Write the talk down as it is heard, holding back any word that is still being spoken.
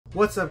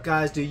What's up,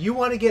 guys? Do you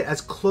want to get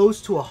as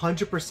close to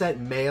 100%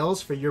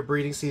 males for your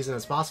breeding season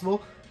as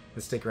possible?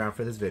 Then stick around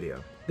for this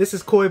video. This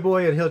is Koi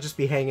Boy, and he'll just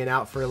be hanging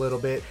out for a little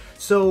bit.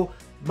 So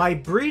my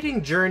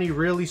breeding journey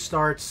really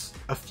starts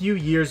a few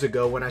years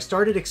ago when I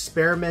started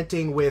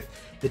experimenting with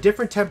the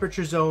different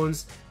temperature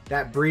zones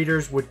that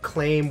breeders would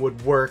claim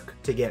would work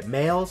to get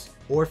males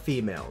or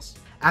females.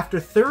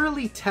 After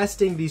thoroughly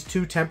testing these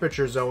two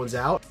temperature zones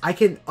out, I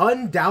can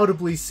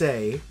undoubtedly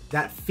say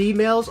that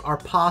females are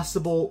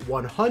possible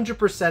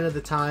 100% of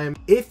the time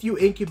if you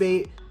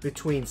incubate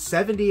between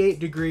 78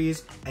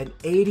 degrees and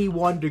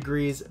 81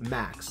 degrees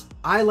max.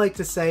 I like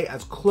to say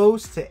as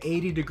close to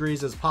 80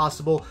 degrees as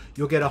possible,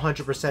 you'll get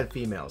 100%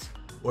 females.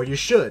 Or you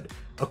should,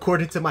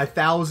 according to my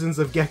thousands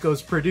of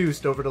geckos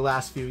produced over the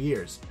last few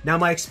years. Now,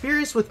 my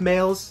experience with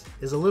males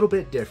is a little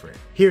bit different.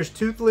 Here's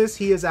Toothless.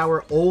 He is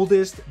our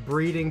oldest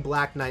breeding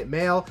Black Knight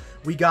male.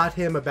 We got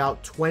him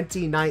about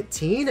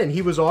 2019, and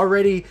he was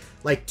already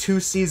like 2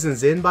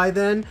 seasons in by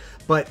then,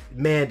 but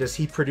man, does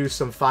he produce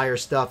some fire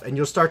stuff, and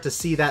you'll start to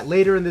see that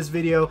later in this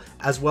video,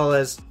 as well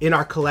as in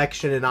our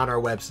collection and on our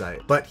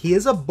website. But he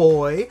is a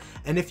boy,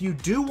 and if you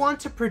do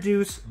want to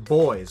produce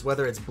boys,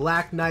 whether it's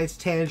Black Knights,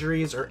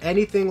 Tangerines, or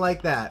anything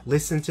like that,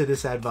 listen to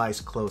this advice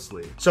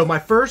closely. So my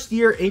first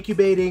year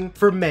incubating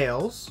for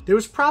males, there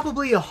was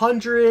probably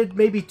 100,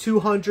 maybe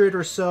 200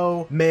 or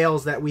so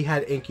males that we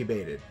had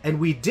incubated. And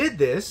we did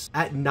this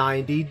at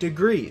 90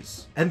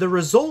 degrees. And the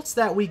results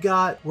that we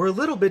got were a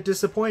little bit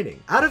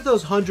disappointing. Out of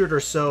those 100 or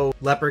so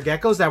leopard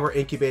geckos that were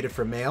incubated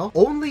for male,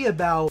 only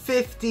about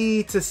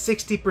 50 to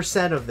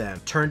 60% of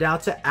them turned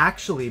out to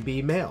actually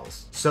be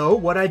males. So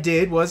what I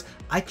did was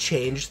I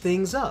changed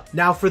things up.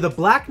 Now for the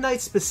Black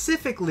Knight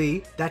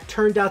specifically, that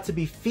turned out to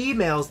be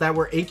females that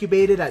were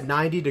incubated at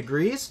 90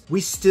 degrees, we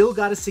still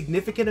got a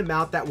significant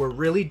amount that were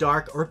really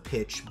dark or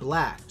pitch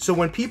black. So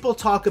when people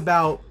talk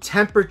about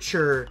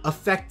temperature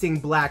affecting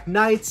Black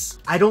Knights,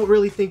 I don't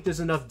really think there's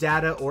enough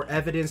data or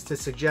evidence to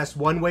suggest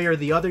one way or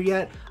the other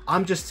yet.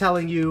 I'm just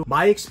telling you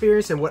my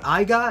experience and what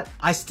I got.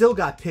 I still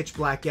got pitch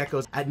black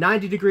geckos at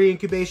 90 degree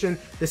incubation,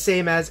 the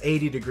same as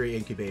 80 degree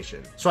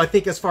incubation. So I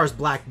think as far as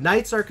Black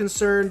Knights are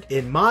concerned,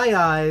 in my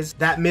eyes,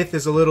 that myth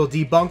is a little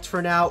debunked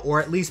for now,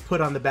 or at least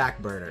put on the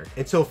back burner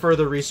until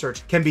further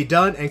research can be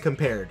done and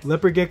compared.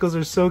 Leopard geckos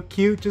are so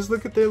cute. Just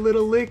look at their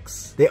little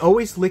licks. They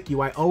always lick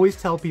you. I always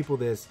tell people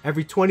this.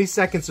 Every 20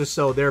 seconds or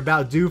so, they're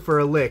about due for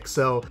a lick.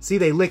 So see,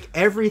 they lick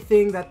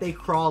everything that they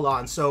crawl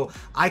on. So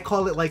I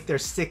call it like their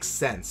sixth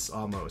sense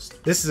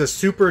almost. This is a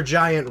super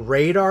giant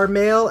radar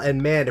male,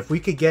 and man, if we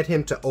could get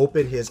him to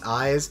open his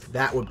eyes,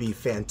 that would be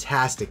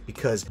fantastic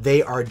because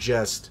they are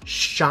just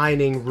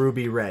shining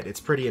ruby red. It's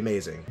pretty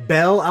amazing.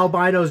 Bell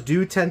albinos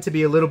do tend to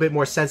be a little bit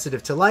more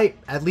sensitive to light,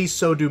 at least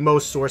so do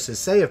most sources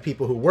say of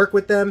people who work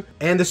with them.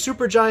 And the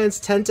super giants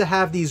tend to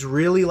have these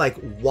really like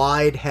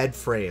wide head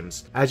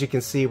frames. As you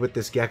can see with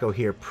this gecko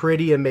here,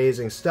 pretty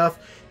amazing stuff.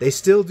 They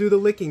still do the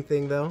licking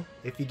thing though,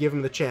 if you give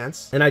him the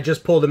chance. And I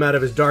just pulled him out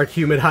of his dark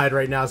humid hide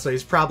right now, so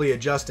he's probably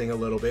adjusting a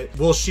little bit.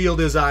 We'll shield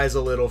his eyes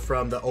a little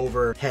from the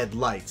overhead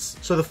lights.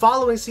 So the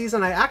following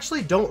season, I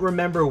actually don't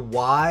remember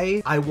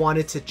why I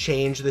wanted to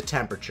change the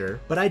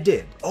temperature, but I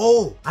did.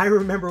 Oh, I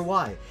remember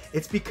why.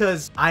 It's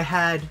because I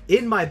had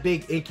in my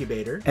big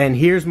incubator, and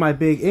here's my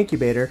big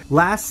incubator.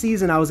 Last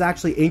season, I was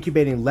actually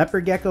incubating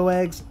leopard gecko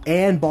eggs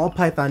and ball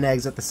python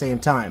eggs at the same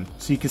time.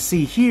 So you can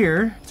see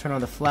here, turn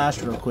on the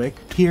flash real quick.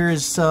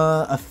 Here's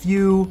a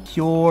few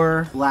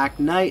pure Black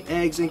Knight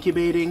eggs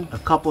incubating, a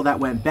couple that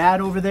went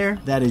bad over there.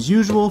 That is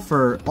usual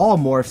for all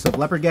morphs of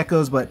leopard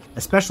geckos, but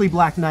especially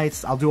Black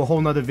Knights. I'll do a whole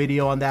nother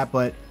video on that,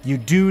 but you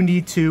do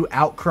need to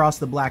outcross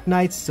the Black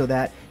Knights so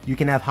that you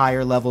can have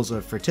higher levels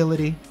of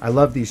fertility. I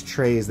love these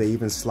trays, they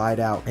even slide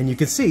out. And you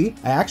can see,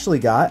 I actually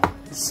got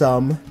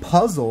some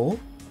puzzle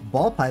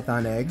ball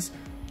python eggs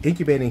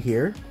incubating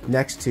here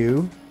next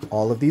to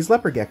all of these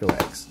leopard gecko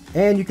eggs.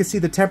 And you can see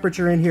the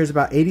temperature in here is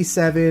about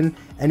 87,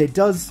 and it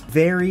does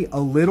vary a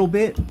little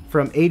bit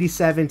from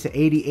 87 to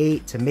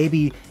 88 to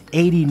maybe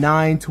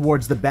 89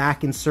 towards the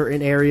back in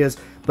certain areas.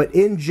 But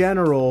in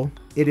general,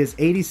 it is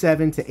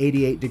 87 to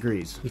 88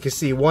 degrees. You can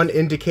see one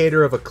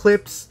indicator of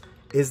eclipse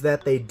is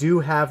that they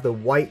do have the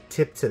white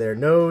tip to their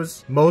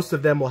nose. Most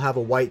of them will have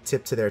a white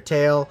tip to their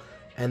tail,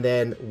 and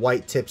then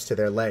white tips to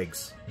their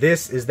legs.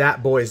 This is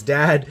that boy's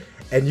dad,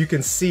 and you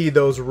can see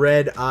those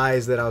red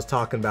eyes that I was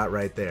talking about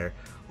right there.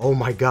 Oh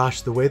my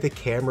gosh, the way the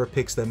camera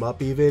picks them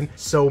up even,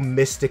 so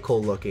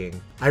mystical looking.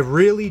 I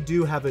really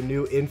do have a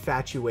new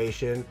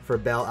infatuation for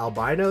Bell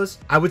albinos.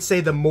 I would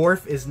say the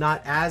morph is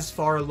not as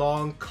far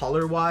along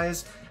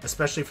color-wise,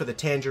 especially for the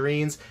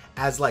tangerines,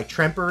 as like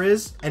Tremper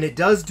is. And it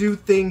does do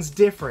things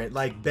different.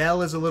 Like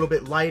Bell is a little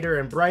bit lighter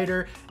and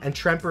brighter, and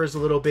Tremper is a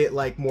little bit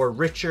like more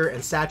richer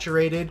and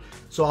saturated.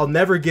 So I'll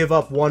never give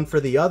up one for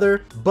the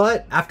other.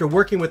 But after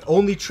working with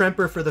only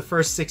Tremper for the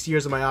first 6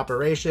 years of my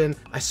operation,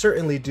 I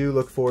certainly do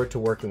look forward to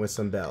working with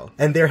some Bell.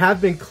 And there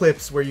have been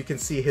clips where you can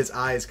see his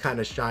eyes kind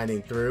of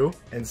shining through.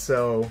 And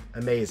so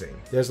amazing.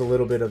 There's a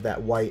little bit of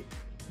that white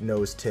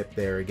nose tip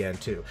there again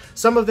too.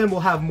 Some of them will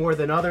have more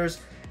than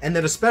others. and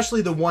then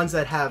especially the ones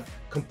that have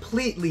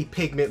completely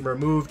pigment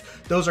removed,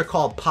 those are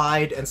called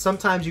pied, and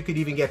sometimes you could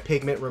even get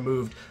pigment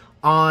removed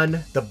on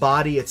the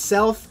body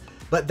itself,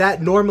 but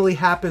that normally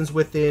happens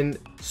within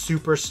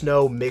super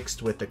snow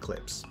mixed with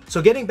eclipse.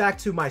 So getting back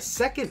to my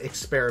second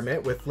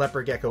experiment with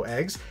leopard gecko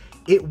eggs,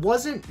 it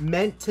wasn't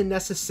meant to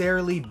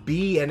necessarily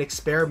be an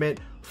experiment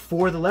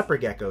for the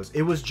leopard geckos.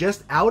 It was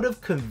just out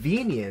of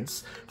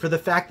convenience for the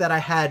fact that I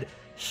had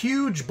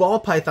huge ball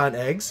python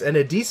eggs and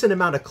a decent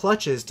amount of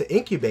clutches to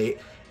incubate,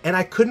 and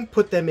I couldn't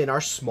put them in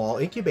our small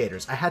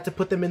incubators. I had to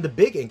put them in the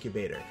big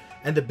incubator.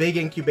 And the big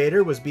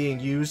incubator was being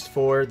used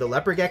for the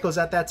leopard geckos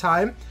at that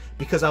time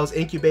because I was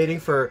incubating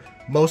for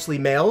mostly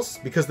males,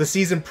 because the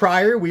season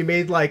prior we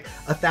made like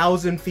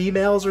 1,000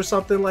 females or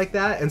something like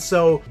that. And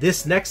so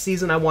this next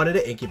season I wanted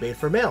to incubate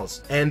for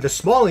males, and the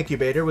small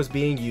incubator was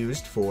being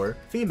used for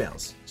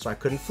females. So I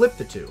couldn't flip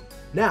the two.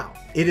 Now,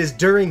 it is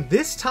during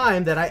this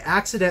time that I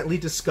accidentally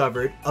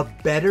discovered a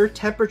better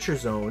temperature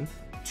zone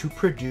to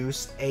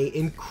produce a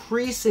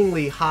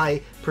increasingly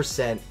high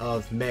percent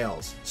of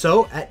males.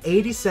 So at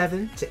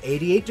 87 to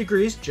 88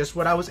 degrees, just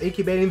what I was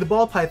incubating the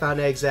ball python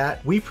eggs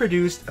at, we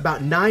produced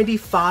about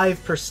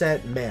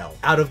 95% male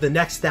out of the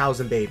next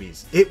 1,000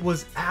 babies. It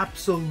was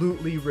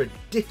absolutely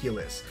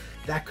ridiculous.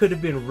 That could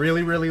have been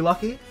really, really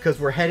lucky because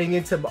we're heading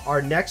into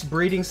our next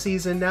breeding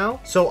season now.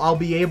 So I'll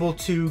be able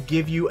to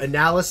give you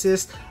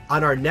analysis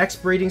on our next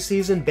breeding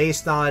season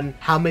based on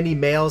how many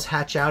males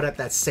hatch out at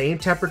that same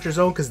temperature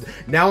zone, because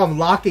now I'm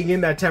locking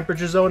in that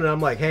temperature zone and I'm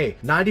like, hey,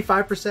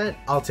 95%,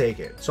 I'll take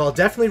it. So I'll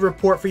definitely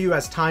report for you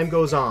as time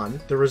goes on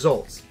the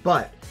results.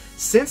 But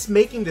since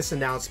making this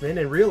announcement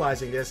and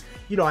realizing this,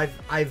 you know,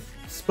 I've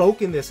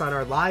spoken this on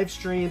our live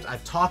streams,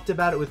 I've talked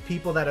about it with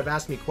people that have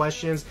asked me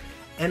questions,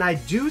 and I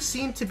do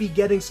seem to be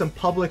getting some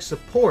public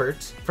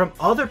support from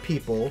other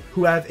people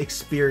who have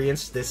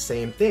experienced this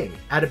same thing.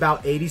 At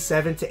about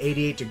 87 to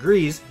 88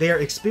 degrees, they are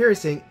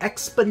experiencing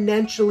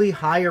exponentially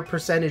higher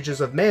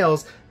percentages of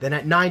males than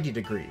at 90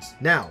 degrees.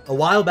 Now, a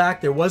while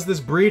back, there was this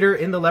breeder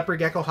in the leopard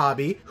gecko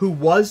hobby who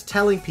was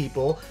telling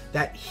people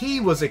that he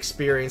was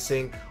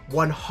experiencing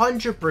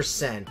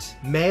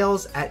 100%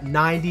 males at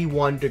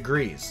 91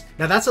 degrees.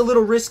 Now that's a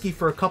little risky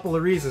for a couple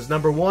of reasons.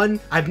 Number one,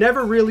 I've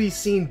never really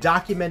seen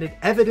documented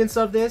evidence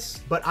of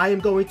this, but I am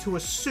going to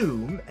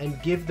assume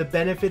and give the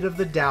benefit of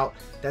the doubt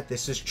that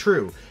this is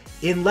true.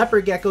 In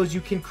leopard geckos,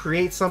 you can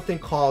create something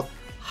called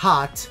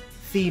hot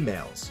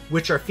females,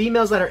 which are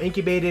females that are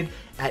incubated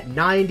at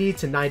 90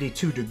 to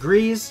 92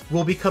 degrees,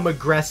 will become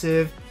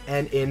aggressive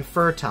and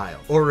infertile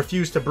or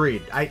refuse to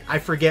breed. I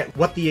forget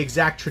what the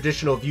exact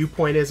traditional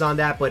viewpoint is on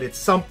that, but it's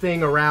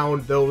something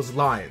around those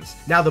lines.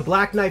 Now, the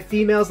black knight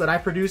females that I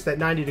produced at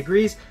 90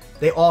 degrees,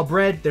 they all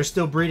bred. They're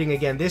still breeding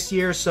again this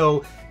year.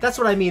 So that's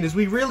what I mean, is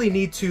we really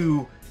need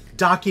to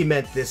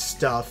document this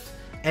stuff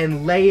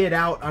and lay it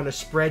out on a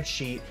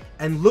spreadsheet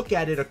and look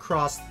at it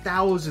across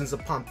thousands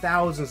upon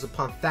thousands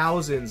upon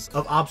thousands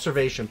of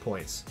observation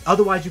points.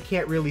 Otherwise, you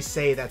can't really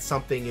say that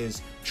something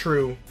is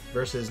true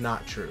versus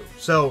not true.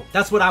 So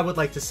that's what I would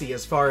like to see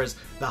as far as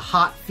the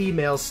hot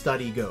female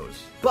study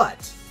goes.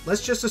 But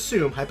let's just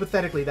assume,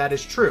 hypothetically, that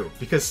is true,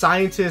 because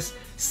scientists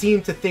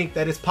seem to think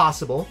that it's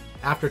possible.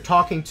 After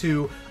talking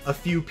to a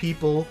few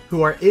people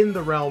who are in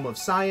the realm of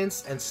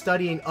science and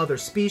studying other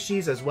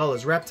species as well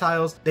as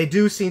reptiles, they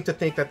do seem to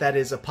think that that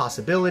is a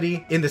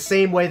possibility, in the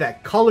same way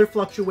that color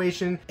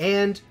fluctuation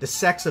and the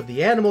sex of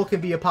the animal can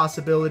be a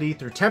possibility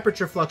through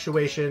temperature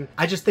fluctuation.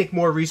 I just think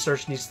more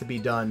research needs to be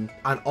done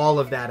on all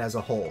of that as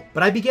a whole.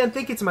 But I began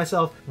thinking to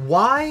myself,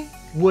 why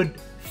would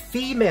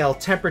female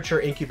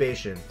temperature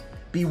incubation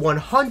be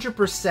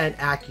 100%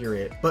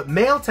 accurate, but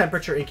male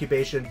temperature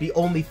incubation be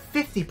only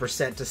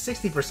 50% to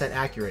 60%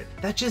 accurate?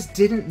 That just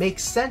didn't make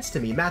sense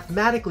to me.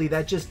 Mathematically,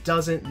 that just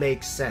doesn't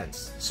make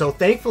sense. So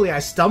thankfully, I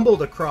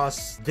stumbled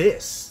across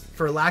this,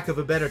 for lack of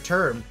a better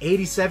term,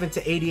 87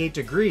 to 88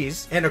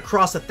 degrees, and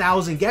across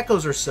 1,000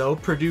 geckos or so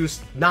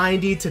produced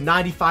 90 to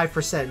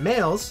 95%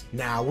 males.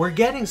 Now we're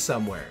getting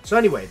somewhere. So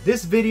anyway,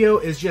 this video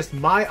is just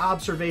my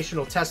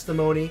observational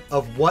testimony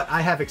of what I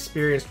have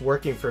experienced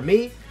working for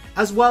me,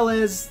 as well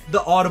as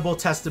the audible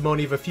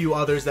testimony of a few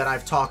others that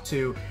I've talked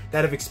to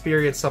that have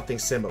experienced something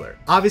similar.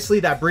 Obviously,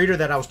 that breeder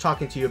that I was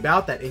talking to you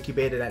about that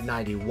incubated at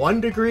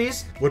 91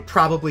 degrees would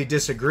probably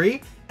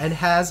disagree and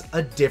has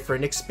a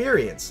different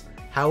experience.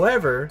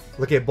 However,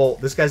 look at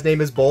Bolt. This guy's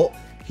name is Bolt.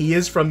 He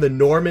is from the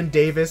Norman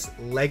Davis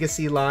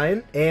Legacy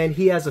line, and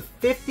he has a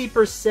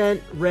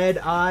 50% red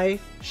eye,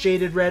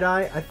 shaded red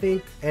eye, I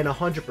think, and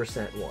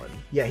 100% one.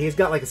 Yeah, he's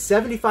got like a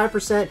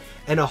 75%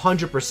 and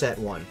 100%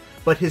 one.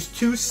 But his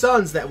two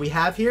sons that we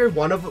have here,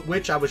 one of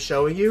which I was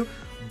showing you,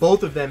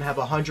 both of them have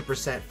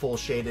 100% full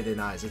shaded in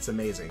eyes. It's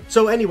amazing.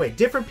 So anyway,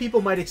 different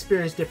people might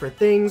experience different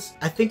things.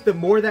 I think the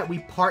more that we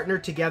partner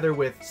together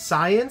with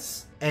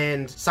science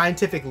and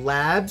scientific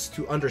labs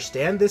to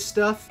understand this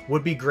stuff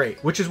would be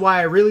great, which is why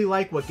I really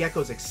like what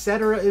Geckos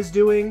Etc. is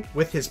doing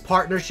with his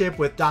partnership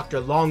with Dr.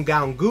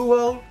 Longgang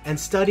Guo and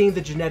studying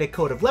the genetic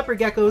code of leopard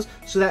geckos,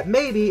 so that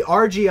maybe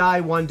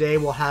RGI one day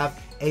will have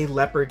a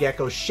leopard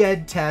gecko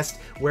shed test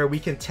where we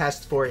can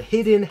test for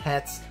hidden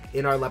hets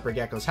in our leopard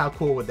geckos. How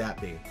cool would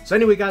that be? So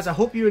anyway, guys, I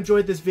hope you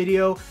enjoyed this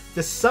video.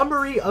 The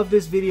summary of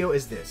this video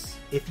is this.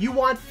 If you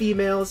want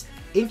females,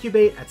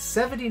 incubate at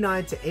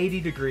 79 to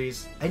 80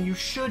 degrees and you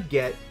should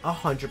get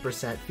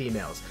 100%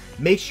 females.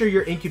 Make sure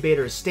your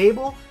incubator is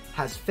stable,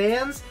 has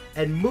fans,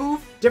 and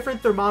move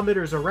different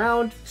thermometers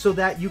around so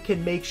that you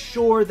can make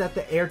sure that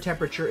the air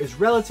temperature is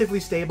relatively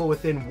stable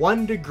within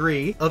 1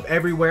 degree of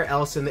everywhere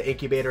else in the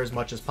incubator as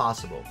much as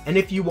possible. And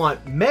if you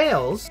want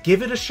males,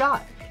 give it a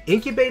shot.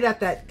 Incubate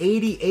at that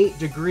 88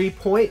 degree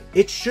point.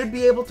 It should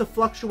be able to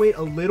fluctuate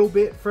a little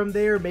bit from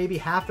there, maybe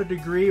half a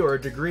degree or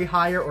a degree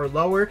higher or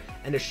lower,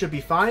 and it should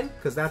be fine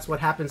because that's what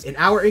happens in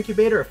our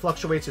incubator. It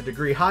fluctuates a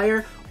degree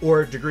higher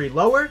or a degree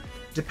lower,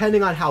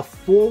 depending on how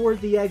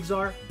forward the eggs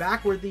are,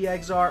 backward the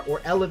eggs are,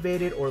 or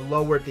elevated or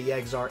lowered the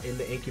eggs are in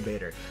the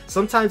incubator.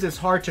 Sometimes it's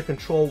hard to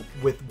control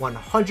with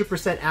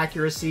 100%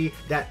 accuracy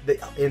that the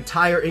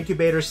entire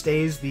incubator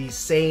stays the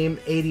same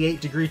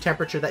 88 degree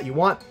temperature that you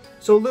want.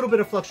 So a little bit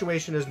of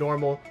fluctuation is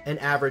normal and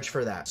average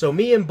for that. So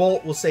me and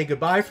Bolt will say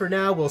goodbye for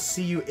now. We'll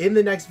see you in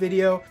the next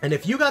video. And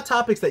if you got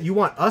topics that you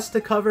want us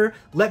to cover,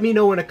 let me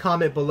know in a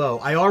comment below.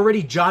 I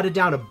already jotted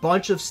down a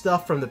bunch of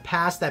stuff from the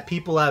past that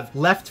people have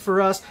left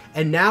for us.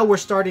 And now we're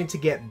starting to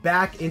get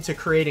back into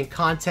creating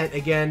content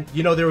again.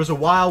 You know, there was a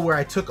while where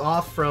I took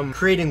off from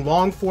creating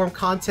long form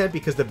content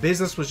because the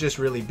business was just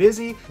really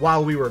busy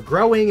while we were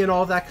growing and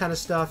all that kind of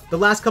stuff. The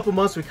last couple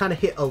months, we kind of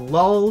hit a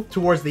lull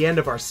towards the end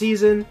of our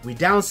season. We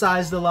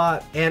downsized a lot.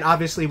 And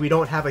obviously we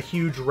don't have a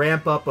huge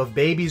ramp up of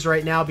babies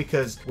right now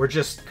because we're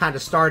just kind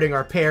of starting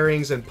our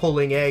pairings and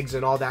pulling eggs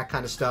and all that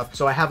kind of stuff.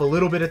 So I have a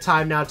little bit of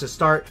time now to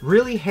start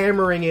really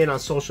hammering in on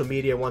social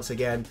media once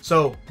again.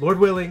 So Lord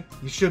willing,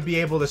 you should be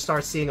able to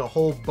start seeing a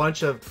whole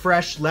bunch of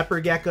fresh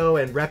leopard gecko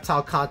and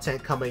reptile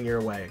content coming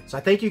your way. So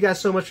I thank you guys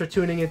so much for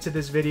tuning into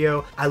this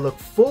video. I look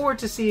forward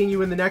to seeing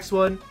you in the next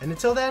one. And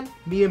until then,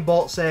 me and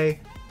Bolt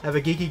say, have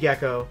a geeky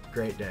gecko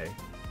great day.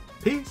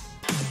 Peace.